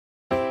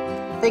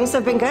Things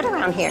have been good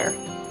around here,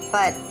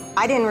 but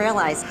I didn't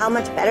realize how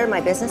much better my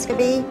business could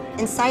be.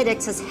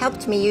 Insightics has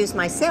helped me use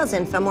my sales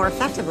info more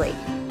effectively,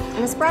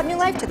 and it's brought new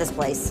life to this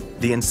place.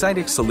 The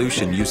Insightics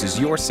Solution uses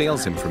your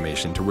sales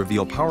information to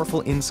reveal powerful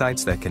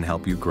insights that can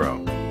help you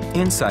grow.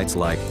 Insights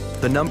like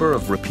the number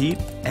of repeat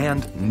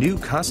and new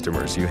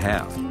customers you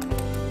have,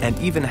 and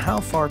even how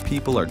far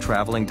people are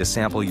traveling to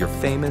sample your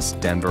famous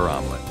Denver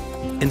omelet.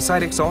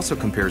 Insightics also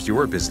compares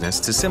your business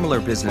to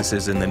similar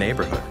businesses in the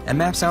neighborhood and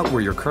maps out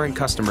where your current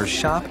customers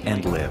shop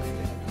and live.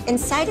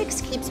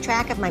 Insightics keeps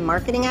track of my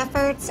marketing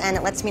efforts, and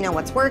it lets me know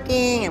what's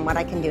working and what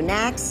I can do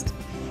next.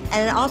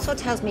 And it also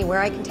tells me where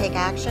I can take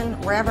action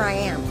wherever I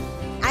am.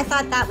 I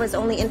thought that was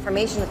only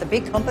information that the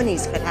big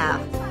companies could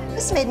have.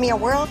 This made me a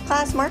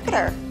world-class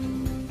marketer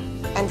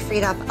and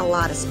freed up a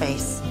lot of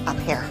space up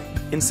here.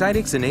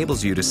 Insightics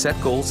enables you to set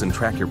goals and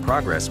track your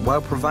progress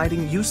while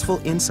providing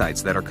useful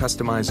insights that are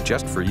customized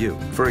just for you.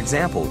 For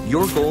example,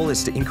 your goal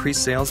is to increase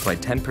sales by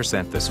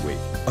 10% this week.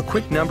 A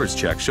quick numbers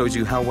check shows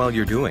you how well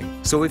you're doing.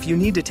 So if you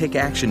need to take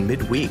action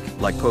midweek,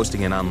 like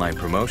posting an online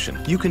promotion,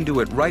 you can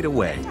do it right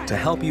away to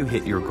help you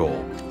hit your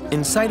goal.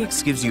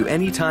 Insightics gives you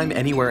anytime,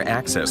 anywhere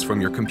access from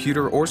your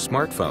computer or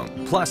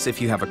smartphone. Plus, if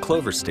you have a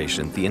Clover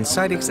station, the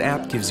Insightics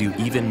app gives you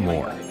even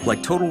more,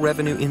 like total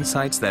revenue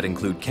insights that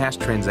include cash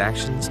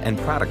transactions and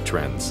product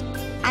trends.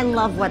 I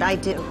love what I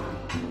do.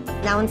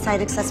 Now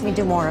Insightics lets me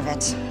do more of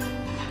it.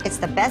 It's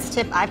the best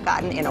tip I've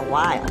gotten in a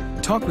while.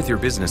 Talk with your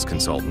business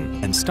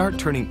consultant and start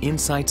turning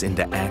insights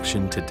into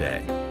action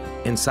today.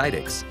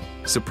 Insightics,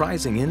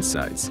 surprising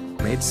insights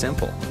made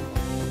simple.